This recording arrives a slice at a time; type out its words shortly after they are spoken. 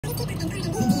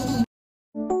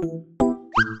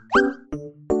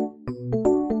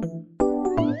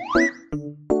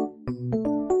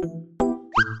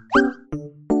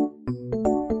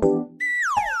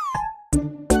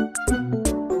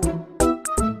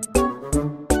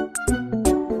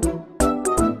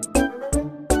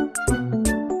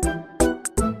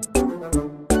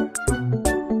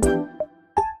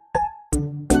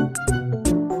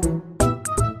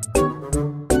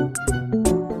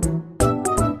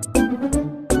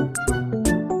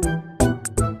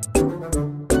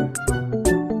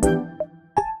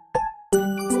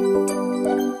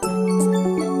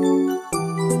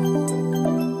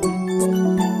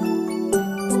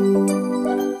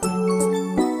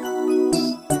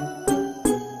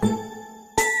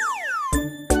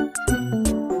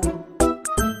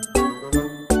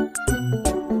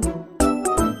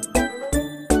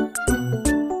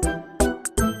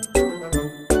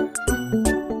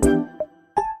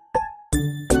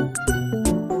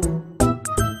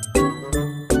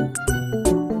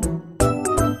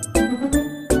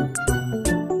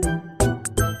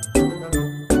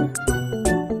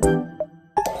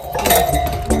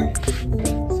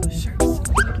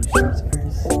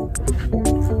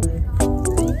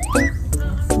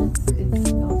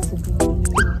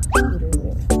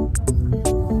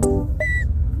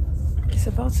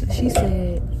She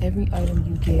said every item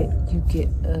you get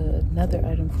another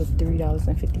item for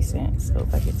 $3.50. So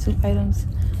if I get 2 items,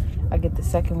 I get the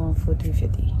second one for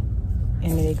 $3.50.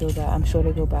 And then they go by, I'm sure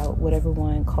they go by whatever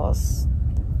one costs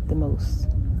the most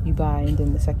you buy, and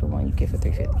then the second one you get for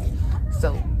 $3.50.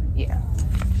 So yeah,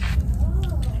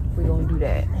 we're gonna do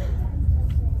that.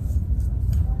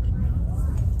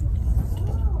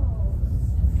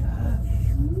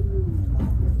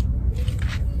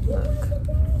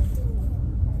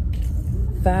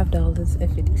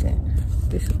 $5.50.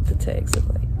 This is what the tags look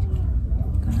like.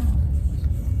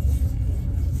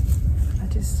 I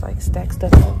just like stack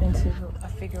stuff up until I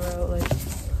figure out like,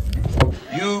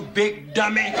 you big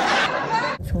dummy,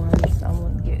 which ones I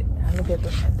want to get. I look at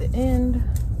them at the end,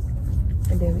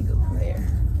 and then we go from there.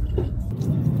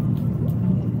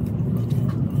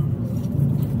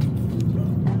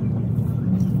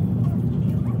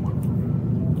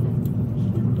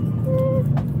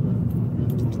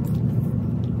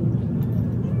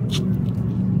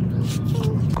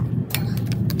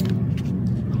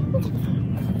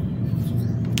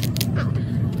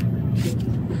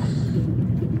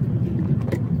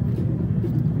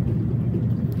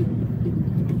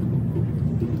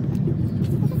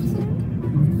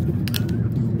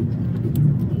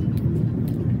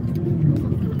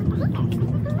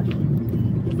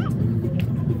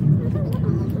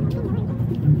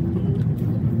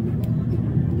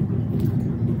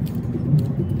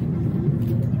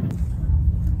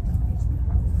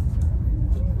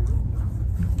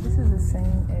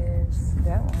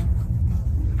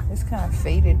 Kind of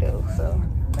faded though, so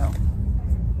no.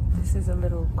 This is a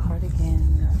little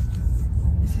cardigan.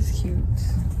 This is cute.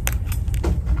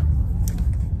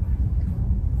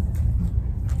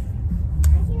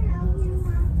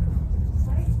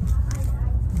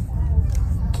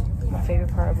 My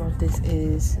favorite part about this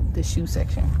is the shoe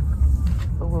section,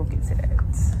 but we'll get to that.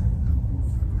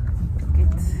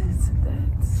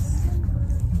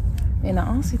 And I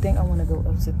honestly think I want to go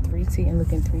up to 3T and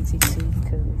look in 3T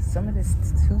because some of this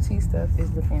 2T stuff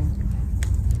is looking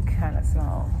kind of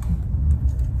small.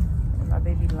 And my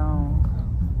baby long.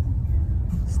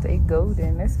 Stay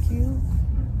golden. That's cute.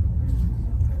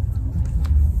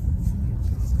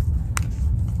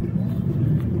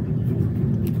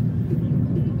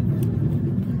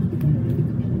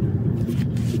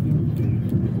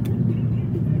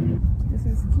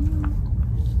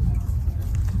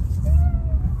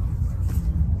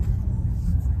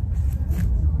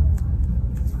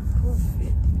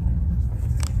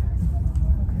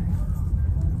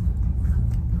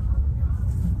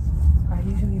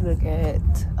 Look at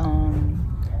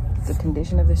the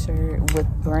condition of the shirt, what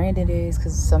brand it is,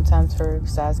 because sometimes her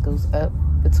size goes up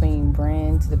between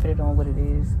brands depending on what it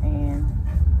is, and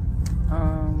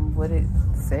what it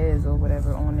says or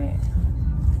whatever on it.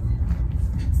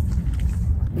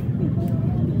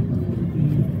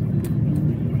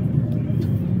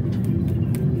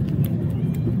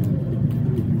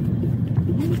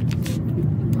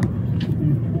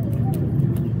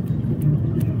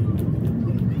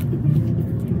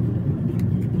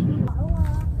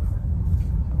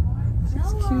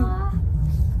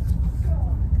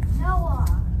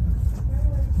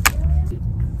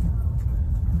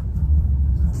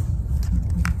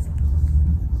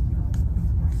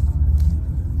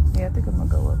 I think I'm gonna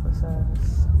go up a size.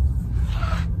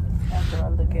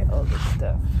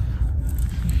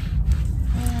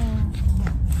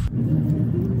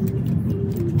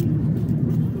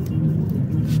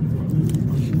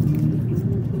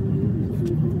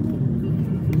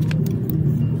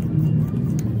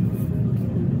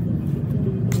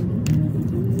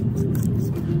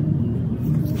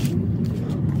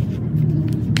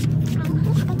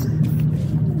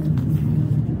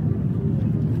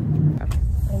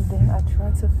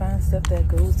 that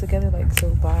goes together, like so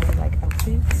buy like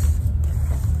outfits.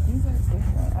 These are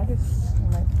different. I just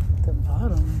like the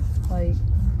bottom, like.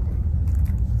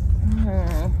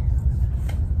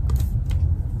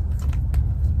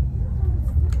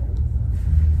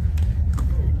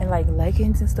 And like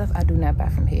leggings and stuff, I do not buy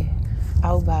from here.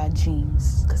 I'll buy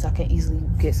jeans because I can easily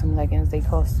get some leggings. They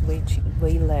cost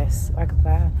way less. I could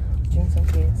buy jeans from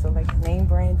here. So like name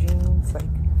brand jeans, like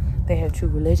they have True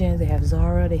Religion, they have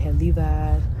Zara, they have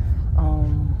Levi's.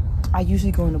 I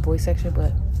usually go in the boys section,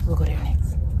 but we'll go there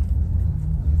next.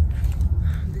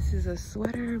 This is a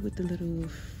sweater with the little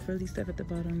frilly stuff at the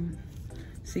bottom.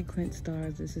 Sequin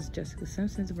stars. This is Jessica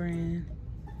Simpson's brand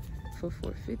for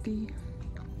 $4.50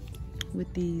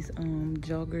 with these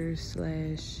joggers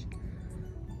slash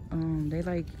they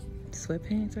like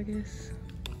sweatpants, I guess,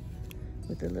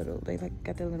 with the little, they like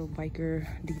got the little biker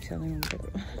detailing or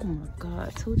whatever. Oh my god,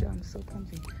 I told you I'm so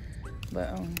clumsy.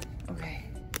 But okay,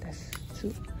 that's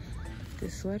two.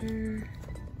 This sweater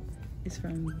is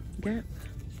from Gap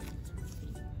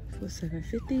for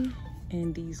 $7.50,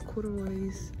 and these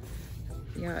corduroys,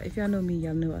 yeah, if y'all know me,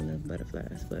 y'all know I love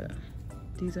butterflies, but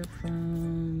these are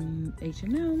from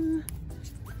H&M.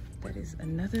 That is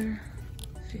another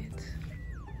fit.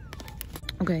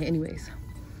 Okay, anyways,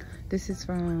 this is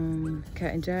from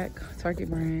Cat & Jack, Target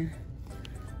brand.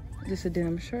 This is a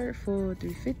denim shirt for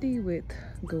 $3.50 with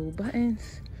gold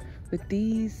buttons, with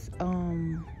these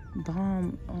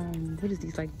what is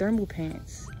these, like thermal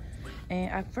pants.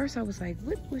 And at first I was like,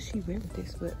 what would she wear with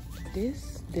this? But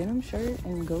this denim shirt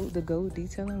and the gold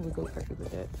detailing would go perfect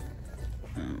with that.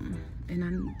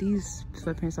 And these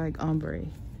sweatpants are like ombre.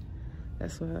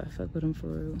 That's why I fuck with them for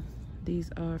real.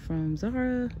 These are from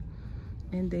Zara,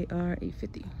 and they are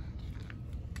 $8.50.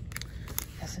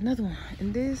 That's another one.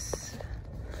 And this,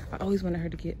 I always wanted her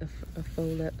to get a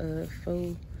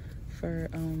faux fur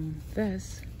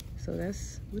vest. So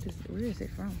that's, where is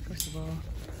it from? First of all,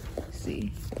 let's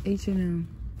see, H&M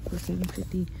for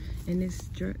 $7.50, and this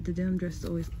the denim dress is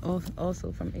always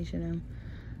also from H&M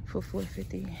for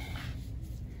 $4.50.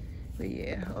 But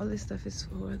yeah, all this stuff is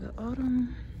for the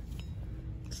autumn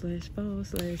slash fall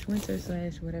slash winter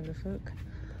slash whatever the fuck.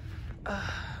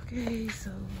 Okay,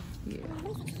 so yeah.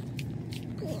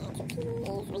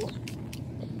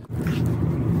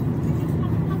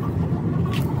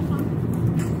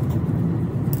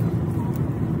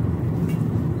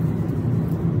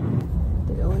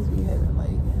 They always be having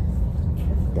like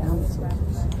down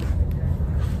sweaters.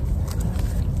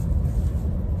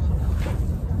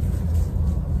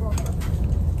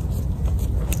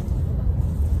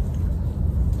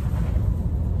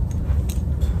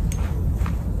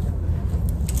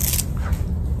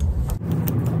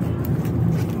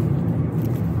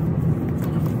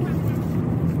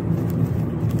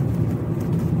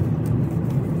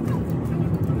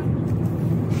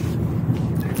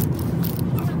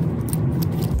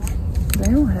 They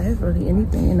don't have really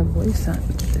anything in the boys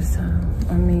section this time.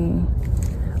 I mean,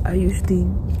 I usually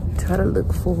try to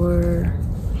look for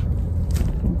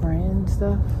brand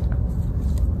stuff,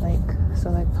 like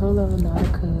Polo,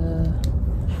 Nautica,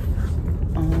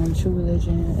 True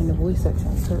Religion in the boys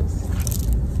section, because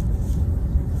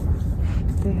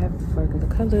they have regular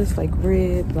colors like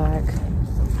red, black,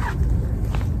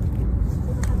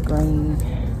 green.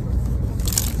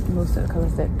 Most of the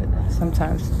colors that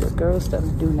sometimes the girl stuff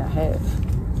do not have.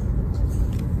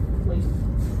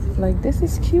 Like, this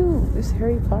is cute. This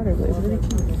Harry Potter, but it's really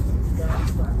cute.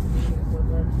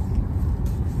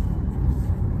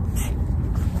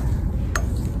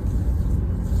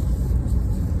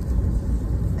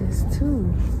 This too.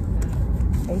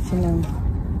 H&M.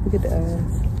 Look at the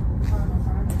eyes.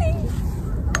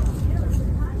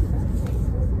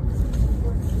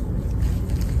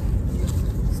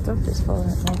 Stuff is falling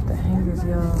off the hangers,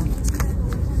 y'all.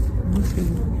 Must be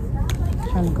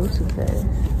trying to go too fast.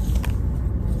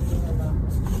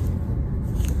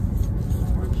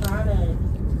 We're trying to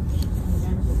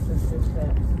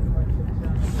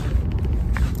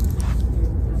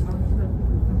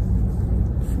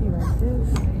see like this.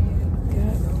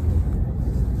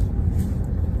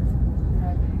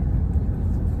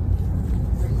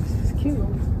 This is cute.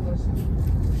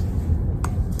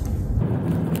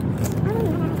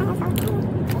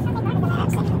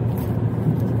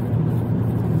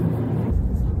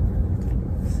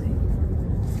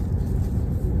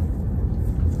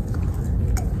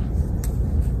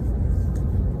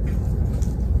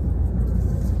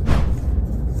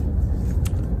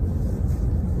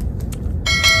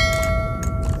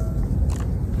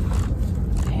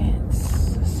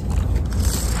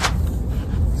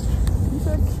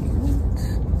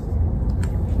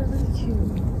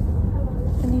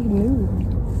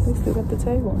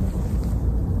 table.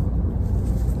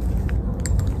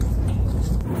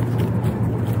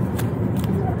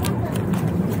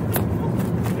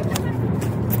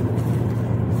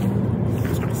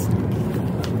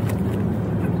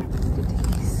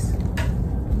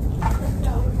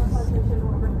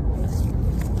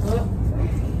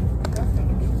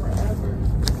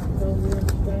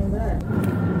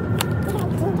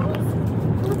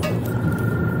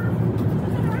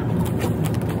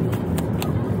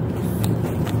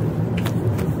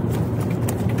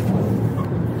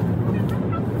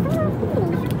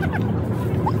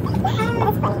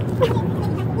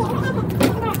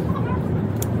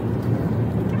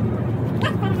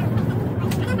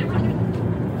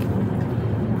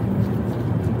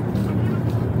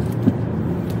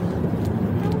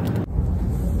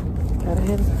 Gotta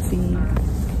have fatigue.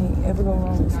 Can't ever go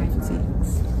wrong with some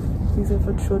fatigues. These are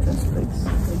for children's place.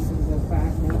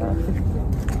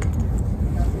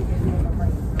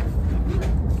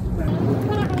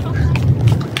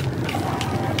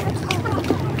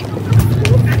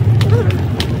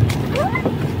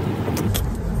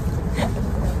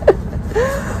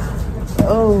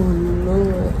 Oh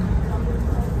Lord.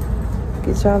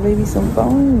 Get y'all baby some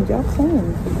phones. Y'all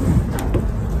playing.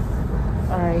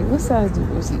 Alright, what size do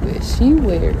Rosie wear? She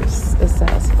wears a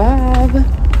size 5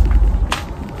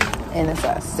 and a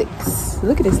size 6.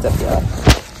 Look at this stuff, y'all.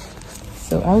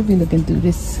 So I'll be looking through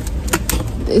this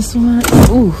one.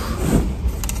 Ooh.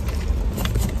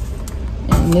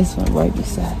 And this one right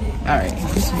beside it. Alright,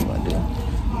 this is what we're gonna do.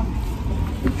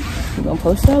 We're gonna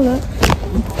post y'all up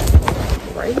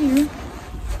right here.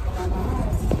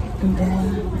 And then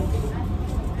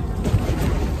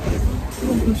we're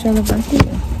gonna post y'all up right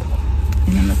here.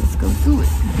 And then let's go through it.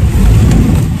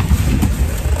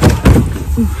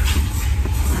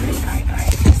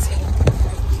 Alright. Let's see.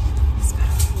 Let's go.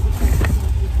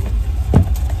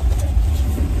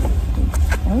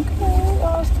 Okay,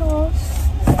 toss.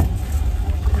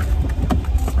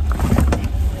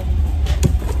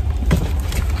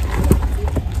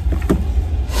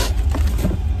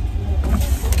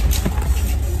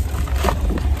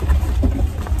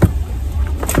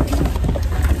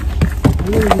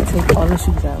 Take all the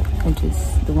shoes out and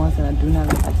just the ones that I do not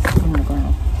like, I just put them on the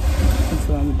ground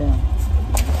until I'm done.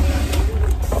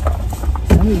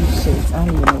 Some of these shits, I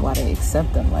don't even know why they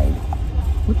accept them. Like,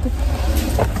 what the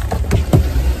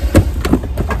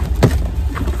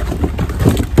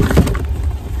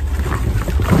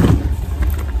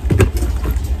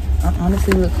I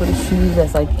honestly look for the shoes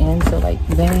that's like in, so like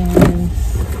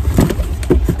Vans,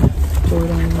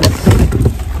 Jordans,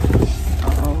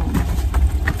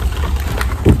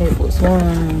 Air Force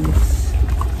Ones,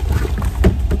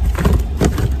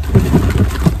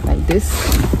 like this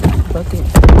bucket.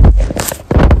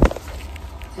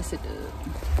 Just a dub.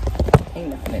 Ain't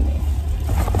nothing in there.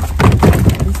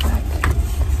 This back.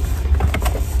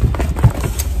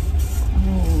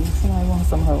 Oh, somebody wants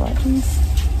some Huaraches.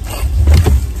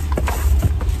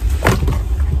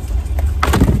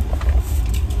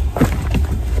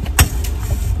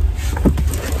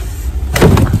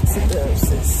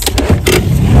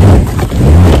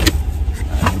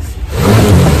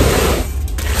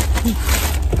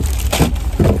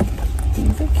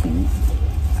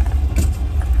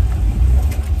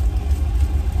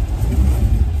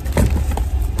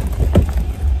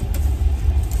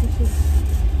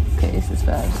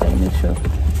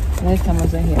 Last time I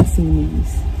was in here, I seen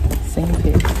these same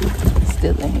pairs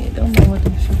still in here. Don't know what to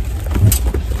show.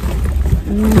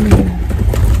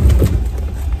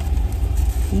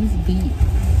 These beat.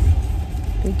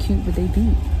 They cute, but they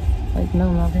beat. Like, no,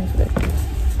 I'm not paying for that.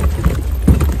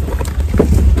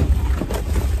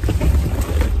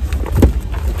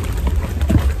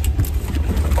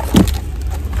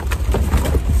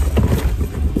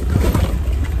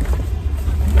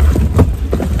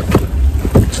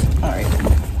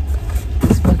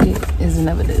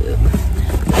 Never did.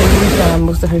 I usually find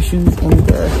most of her shoes in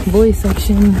the boys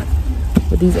section,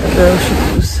 but these are girl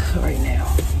shoes right now.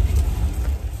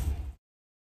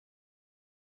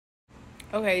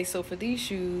 Okay, so for these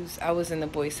shoes, I was in the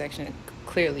boys section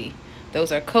clearly.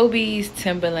 Those are Kobe's,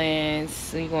 Timberlands.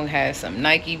 So you're gonna have some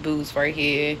Nike boots right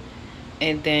here,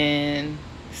 and then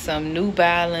some New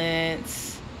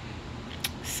Balance,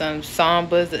 some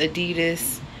Sambas,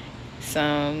 Adidas,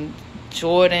 some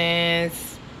Jordans,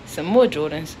 some more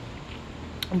Jordans.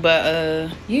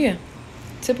 But yeah,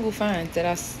 typical finds that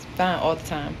I find all the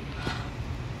time.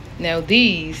 Now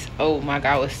these, oh my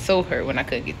god, I was so hurt when I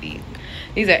couldn't get these.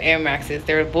 These are Air Maxes.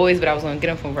 They're boys, but I was gonna get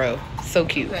them from Row. So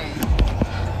cute. Okay.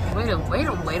 Wait a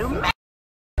minute.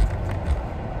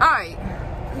 Alright,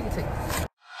 we can take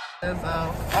this.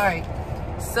 Alright,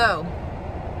 so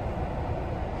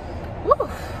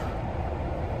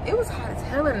Whew. It was hot as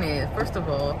hell in there, first of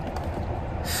all.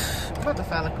 I'm about to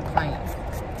file a complaint.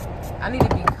 I need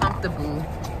to be comfortable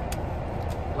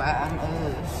while I'm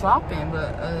shopping,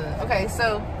 but okay,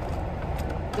 so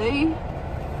they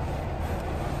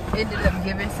ended up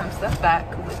giving some stuff back,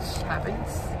 which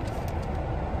happens.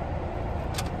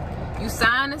 You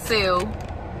sign a sale,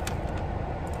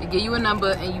 they give you a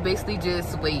number, and you basically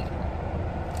just wait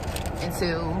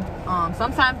until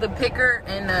sometimes the picker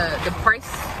and the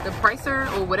pricer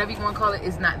or whatever you want to call it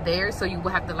is not there, so you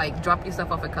will have to like drop your stuff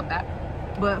off and come back.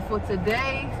 But for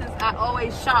today, since I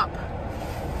always shop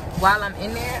while I'm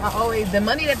in there, I always, the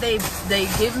money that they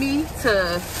give me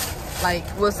to, like,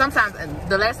 well, sometimes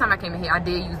the last time I came in here I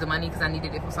did use the money because I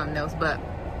needed it for something else, but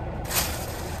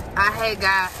I had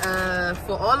got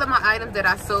for all of my items that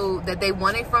I sold that they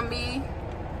wanted from me,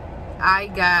 I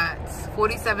got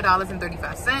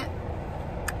 $47.35,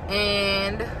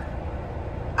 and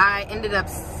I ended up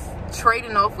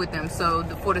trading off with them. So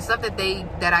for the stuff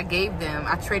that I gave them,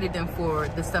 I traded them for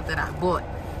the stuff that I bought,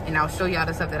 and I'll show y'all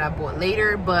the stuff that I bought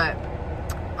later. But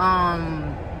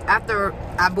after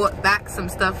I bought back some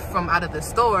stuff from out of the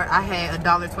store, I had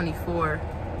 $1.24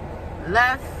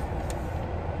 left,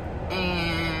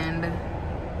 and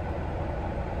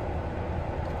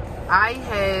I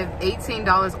have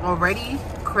 $18 already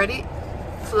credit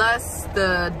plus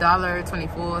the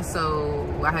 $1.24, so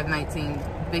I have 19,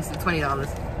 basically $20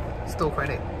 store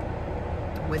credit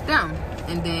with them.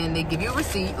 And then they give you a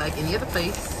receipt like any other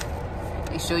place.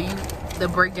 They show you the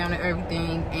breakdown of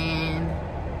everything, and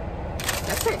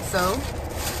that's it. So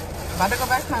about to go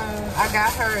back home. I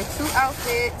got her 2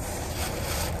 outfits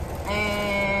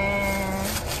and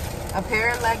a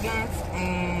pair of leggings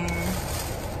and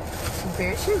 2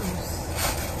 pair of shoes.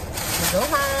 So go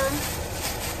home,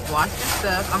 wash your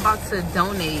stuff. I'm about to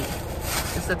donate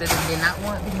the stuff that they did not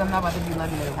want because I'm not about to be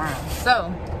lugging it around.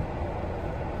 So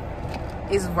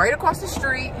it's right across the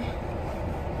street.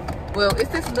 Well, it's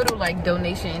this little like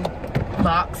donation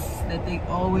box that they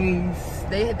always,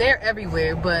 they're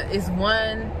everywhere, but it's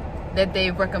one that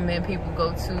they recommend people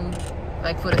go to,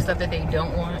 like for the stuff that they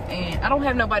don't want. And I don't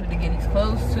have nobody to get these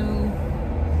clothes to.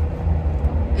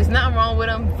 It's nothing wrong with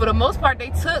them. For the most part,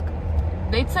 they took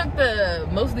the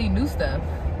mostly new stuff.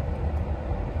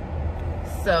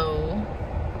 So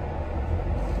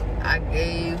I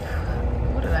gave,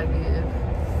 what did I give?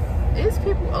 There's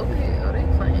people over here. Oh, they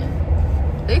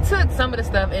playing. They took some of the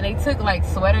stuff, and they took like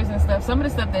sweaters and stuff. Some of the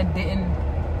stuff that didn't,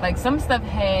 like some stuff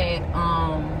had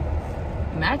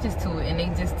matches to it, and they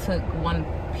just took one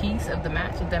piece of the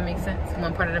match, if that makes sense,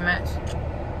 one part of the match.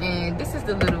 And this is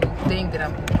the little thing that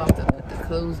I'm about to put the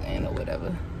clothes in or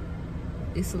whatever.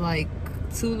 It's like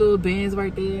 2 little bands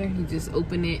right there. You just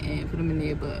open it and put them in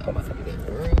there. But I'm about to do that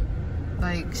for her.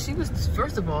 Like, she was,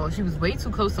 first of all, she was way too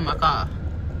close to my car.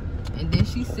 And then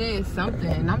she said something,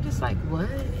 and I'm just like, what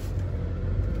are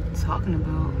you talking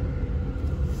about?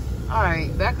 All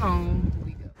right, back home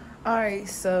we go. All right,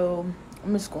 so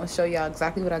I'm just going to show y'all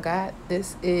exactly what I got.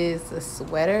 This is a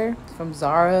sweater from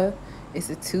Zara. It's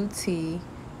a 2T,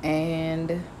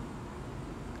 and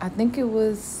I think it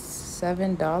was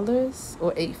 $7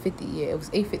 or $8.50. Yeah, it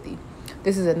was $8.50.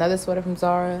 This is another sweater from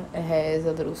Zara. It has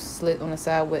a little slit on the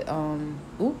side with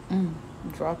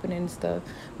dropping and stuff,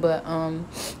 but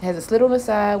it has a slit on the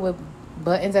side with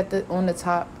buttons on the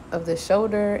top of the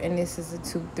shoulder, and this is a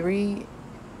 2-3,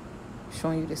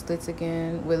 showing you the slits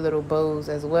again with little bows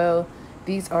as well.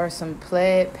 These are some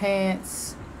plaid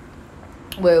pants.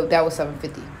 Well, that was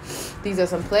 $7.50. These are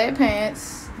some plaid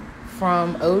pants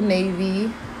from Old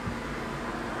Navy,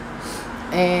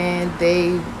 and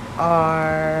they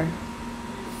are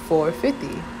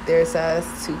 $4.50. They're size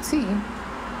 2T.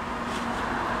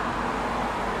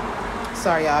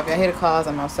 Sorry, y'all, if y'all hear the calls,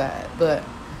 I'm outside. But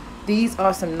these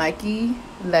are some Nike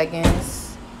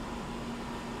leggings.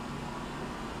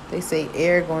 They say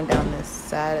air going down the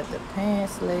side of the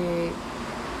pants leg,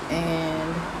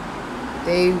 and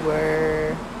they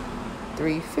were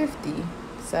 $3.50,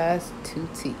 size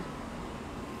 2T.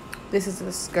 This is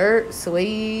a skirt,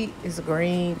 suede. It's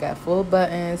green, got full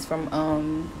buttons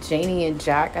from Janie and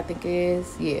Jack, I think it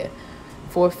is. Yeah,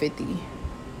 $4.50,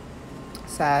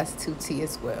 size 2T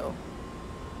as well.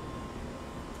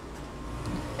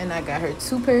 And I got her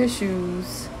 2 pair of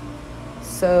shoes.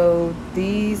 So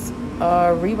these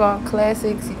are Reebok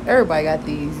Classics. Everybody got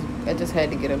these. I just had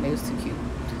to get them. They was too cute.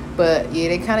 But yeah,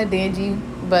 they kind of dingy,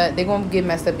 but they're gonna get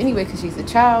messed up anyway because she's a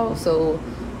child. So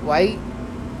white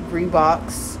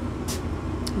Reeboks,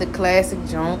 the classic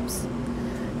jumps,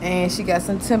 and she got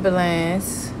some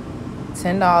Timberlands,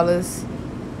 $10,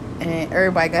 and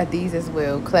everybody got these as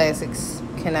well. Classics.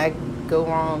 Cannot go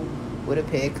wrong with a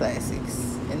pair of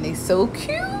classics, and they so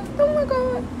cute. Oh my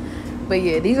god. But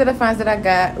yeah, these are the finds that I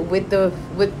got with the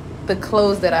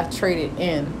clothes that I traded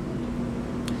in.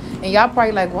 And y'all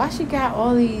probably like, why she got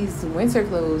all these winter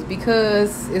clothes?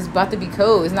 Because it's about to be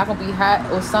cold. It's not gonna be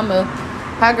hot or summer.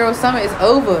 Hot girl summer is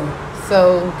over.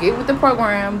 So get with the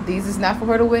program. These is not for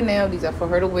her to wear now. These are for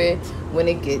her to wear when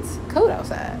it gets cold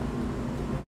outside.